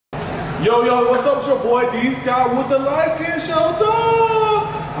Yo, what's up? It's your boy D Scott with the Light Skin Show, dog.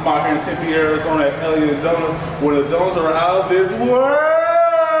 I'm out here in Tempe, Arizona at Alien Donuts, where the donuts are out of this world.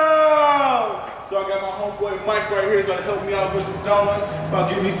 So I got my homeboy Mike right here, he's gonna help me out with some donuts. About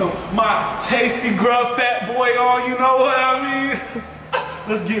to give me some my tasty grub fat boy on, you know what I mean?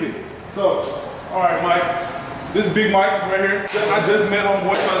 Let's get it. So, all right, Mike. This is Big Mike right here. I just met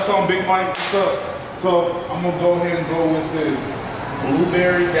homeboy, so I call him Big Mike. What's up? So I'm gonna go ahead and go with this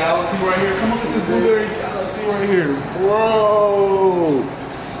Blueberry Galaxy right here. Come look at this Blueberry Galaxy right here. Whoa!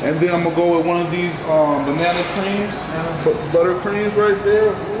 And then I'm gonna go with one of these banana creams, butter creams right there.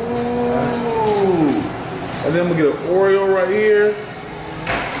 Ooh! And then I'm gonna get an Oreo right here.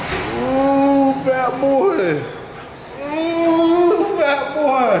 Ooh, fat boy! Ooh, fat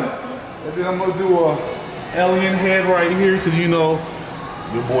boy! And then I'm gonna do a alien head right here, cause you know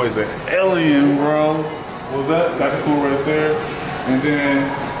your boy's an alien, bro. What was that? That's cool right there. And then,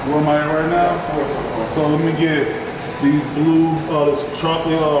 where am I at right now? So let me get these blue, this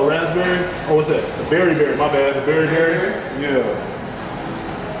chocolate raspberry. Oh, what's that? The berry, my bad. The berry. Yeah.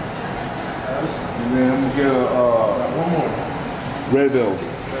 And then I'm gonna get one more. Red velvet.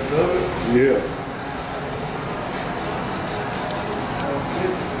 Red velvet? Yeah.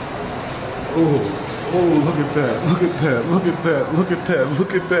 Oh, look at that. Look at that. Look at that. Look at that.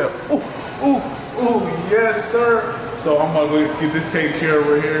 Look at that. Oh, yes, sir. So I'm gonna get this taken care of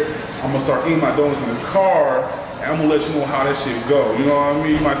right here. I'm gonna start eating my donuts in the car, and I'm gonna let you know how that shit go. You know what I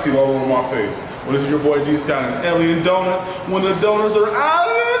mean? You might see it all over my face. Well, this is your boy D Scott and Alien Donuts, when the donuts are out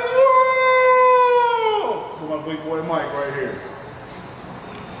of this world! With my big boy Mike right here.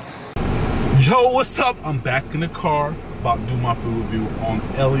 Yo, what's up? I'm back in the car, about to do my food review on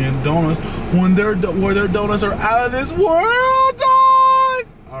Alien Donuts, where their donuts are out of this world, dog!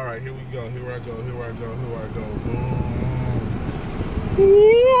 All right, here we go. Here I go. Boom.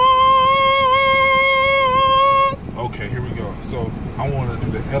 Okay, here we go. So I want to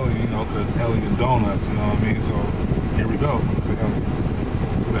do the alien, you know, because Alien Donuts, you know what I mean? So here we go. The alien.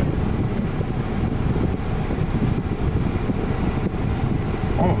 Look at that.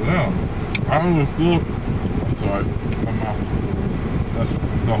 Oh, damn. I don't even feel. I'm sorry. My mouth is full. That's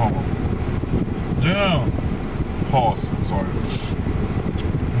no homo. Damn. Pause. I'm sorry.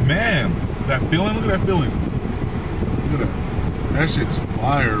 Man, that feeling. Look at that feeling. Look at that. That shit's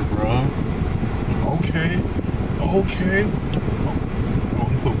fire, bro. Okay. I'm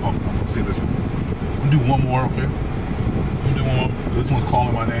gonna say this one. I'm gonna do one more, okay? I'm gonna do one more. This one's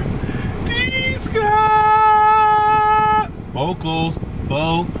calling my name. D Scott! Vocals.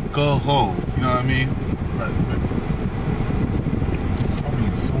 You know what I mean? Right. I'm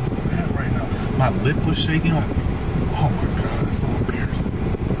being so fat right now. My lip was shaking. Oh my God, it's so embarrassing.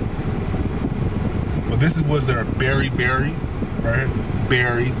 But this was their berry. Right?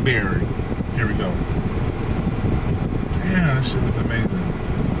 Berry. Here we go. Damn, that shit was amazing.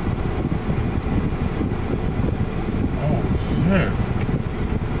 Oh, shit.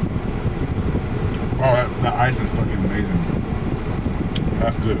 Oh, that ice is fucking amazing.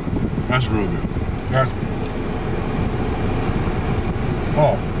 That's good. That's real good.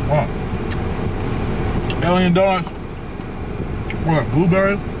 Oh, wow. Alien Donuts. What,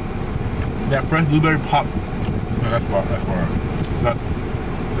 blueberry? That fresh blueberry pop. Yeah, that's fire.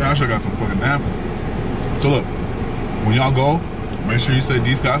 I should have got some fucking napkins. So look, when y'all go, make sure you say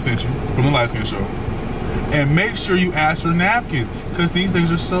D Scott sent you from the Light Skin Show. And make sure you ask for napkins, because these things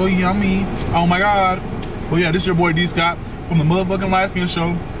are so yummy. Oh my God. Well, yeah, this is your boy D Scott from the motherfucking Light Skin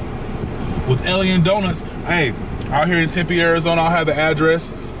Show with Alien Donuts. Hey, out here in Tempe, Arizona, I'll have the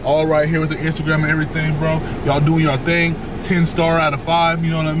address all right here with the Instagram and everything, bro. Y'all doing your thing. 10 star out of 5, you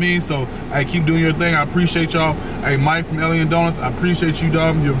know what I mean? So, hey, keep doing your thing. I appreciate y'all. Hey, Mike from Alien Donuts, I appreciate you,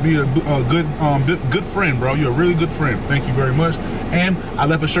 dog. You'll be a good friend, bro. You're a really good friend. Thank you very much. And I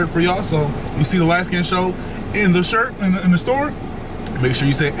left a shirt for y'all, so you see the Light Skin Show in the shirt, in the store. Make sure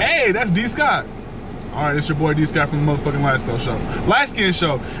you say, hey, that's D Scott. All right, it's your boy D Scott from the motherfucking Light Skin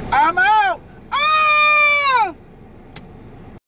Show. I'm out!